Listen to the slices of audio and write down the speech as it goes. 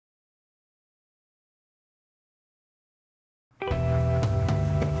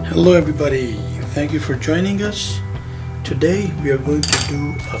Hello everybody, thank you for joining us. Today we are going to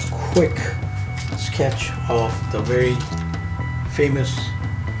do a quick sketch of the very famous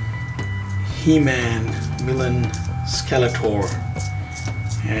He-Man villain Skeletor.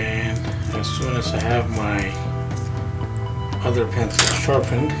 And as soon as I have my other pencil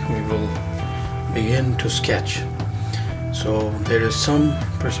sharpened, we will begin to sketch. So there is some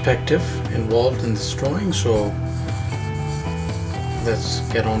perspective involved in this drawing, so let's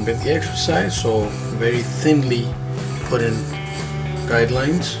get on with the exercise. So very thinly put in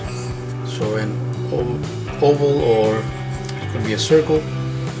guidelines, so an oval or it could be a circle,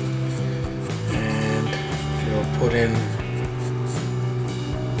 and you'll put in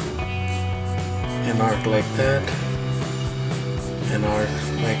an arc like that, an arc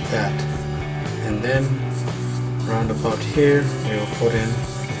like that, and then round about here we'll put in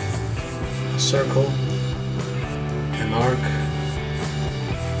a circle, an arc,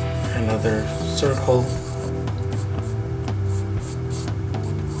 another circle,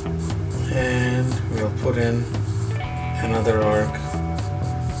 and we'll put in another arc,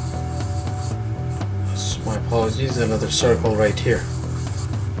 my apologies, another circle right here.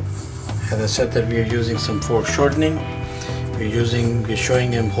 As I said that we are using some foreshortening. We're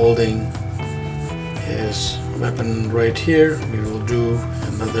showing him holding his weapon right here. We will do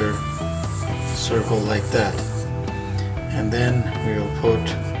another circle like that, and then we will put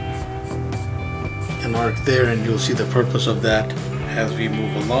an arc there, and you'll see the purpose of that as we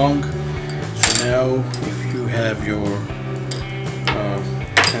move along. So now if you have your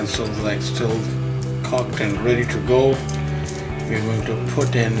pencils like still cocked and ready to go, we're going to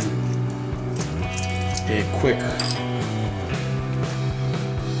put in a quick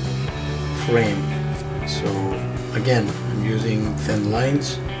frame. So again, I'm using thin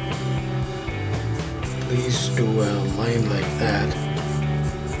lines. Please do a line like that,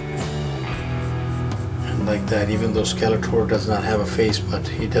 and like that. Even though Skeletor does not have a face, but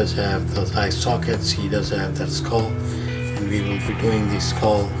he does have those eye sockets, he does have that skull, and we will be doing the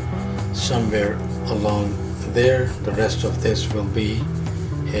skull somewhere along there. The rest of this will be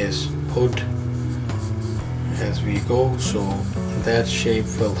his hood as we go, so that shape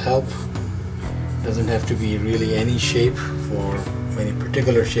will help. Doesn't have to be really any shape for any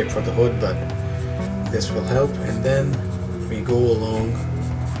particular shape for the hood, but this will help. And then we go along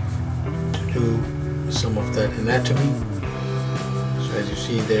to do some of that anatomy. So as you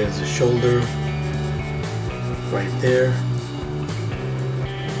see, there's a shoulder right there,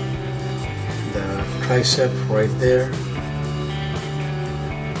 the tricep right there,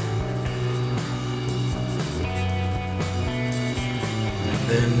 and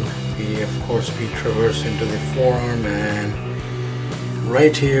then we of course traverse into the forearm, and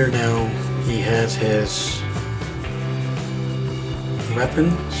right here now he has his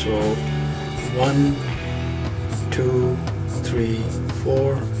weapon. So 1, 2, 3,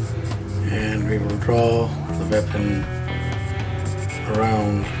 4, and we will draw the weapon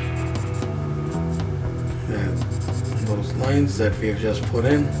around those lines that we have just put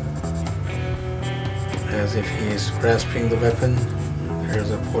in, as if he is grasping the weapon.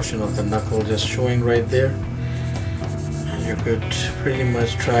 There's a portion of the knuckle just showing right there. You could pretty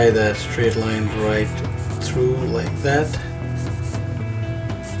much try that straight line right through like that.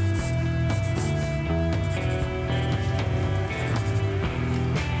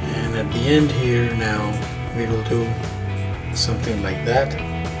 And at the end here now we will do something like that.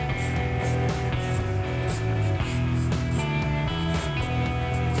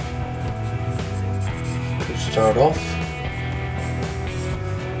 To start off.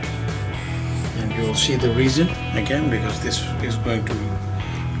 You'll see the reason again, because this is going to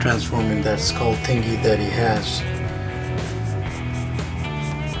transform in that skull thingy that he has,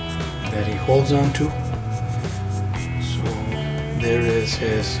 that he holds on to. So there is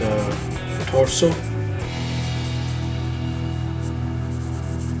his torso,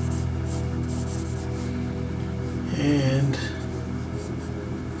 and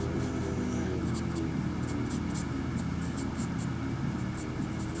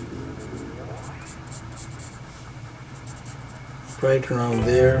right around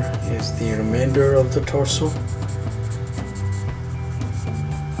there is the remainder of the torso.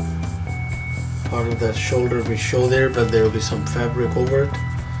 Part of that shoulder we show there, but there will be some fabric over it.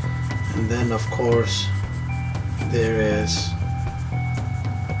 And then of course there is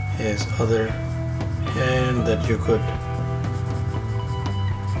his other hand that you could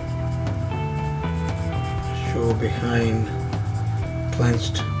show behind,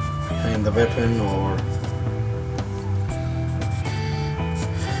 clenched behind the weapon, or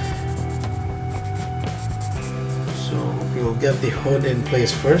we'll get the hood in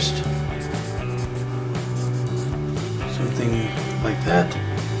place first, something like that.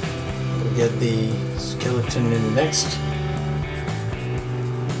 We'll get the skeleton in next.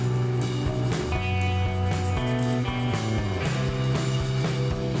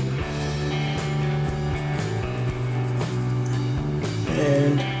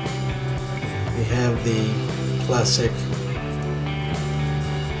 And we have the classic,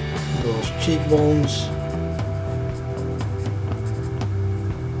 those cheekbones.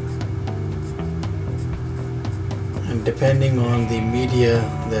 And depending on the media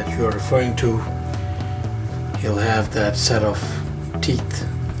that you are referring to, he'll have that set of teeth.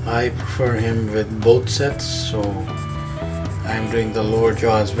 I prefer him with both sets, so I'm doing the lower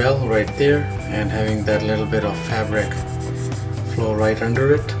jaw as well right there, and having that little bit of fabric flow right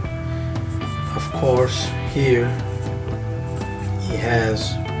under it. Of course, here he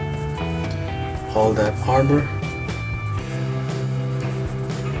has all that armor.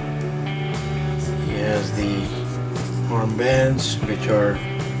 He has the armbands, which are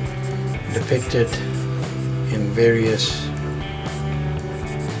depicted in various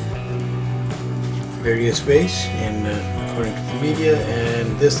ways in according to the media.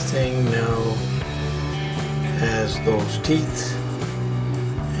 And this thing now has those teeth,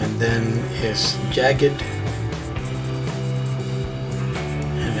 and then is jagged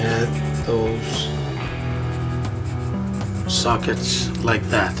and had those sockets like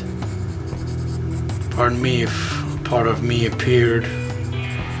that. Pardon me if part of me appeared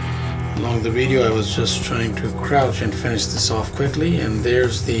along the video. I was just trying to crouch and finish this off quickly. And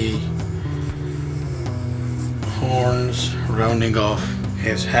there's the horns rounding off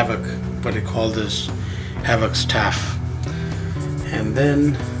his Havoc, what they call this Havoc staff. And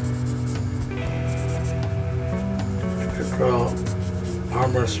then draw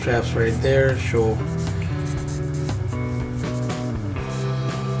armor straps right there, show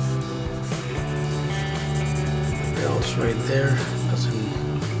belts right there,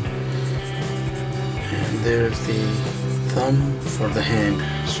 and there's the thumb for the hand.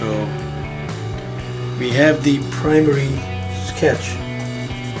 So we have the primary sketch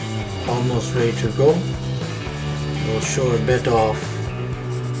almost ready to go. We'll show a bit of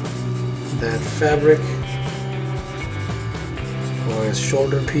that fabric for his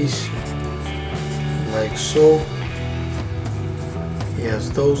shoulder piece, like so. He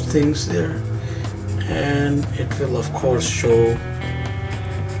has those things there, and it will of course show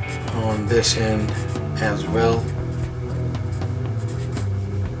on this end as well.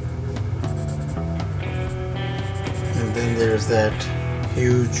 And then there's that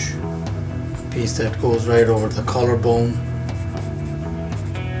huge piece that goes right over the collarbone,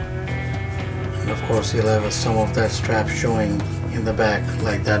 and of course he'll have some of that strap showing in the back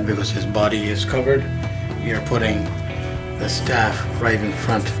like that because his body is covered. We are putting the staff right in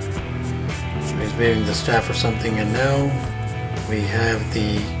front, so he's waving the staff or something. And now we have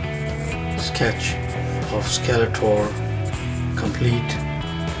the sketch of Skeletor complete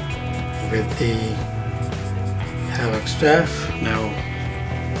with the Havoc staff. Now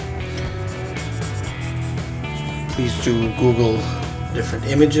please do Google different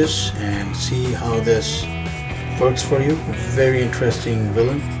images and see how this works for you. Very interesting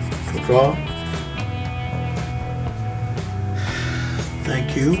villain to draw.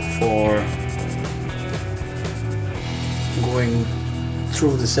 Thank you for going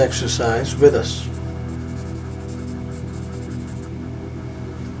through this exercise with us.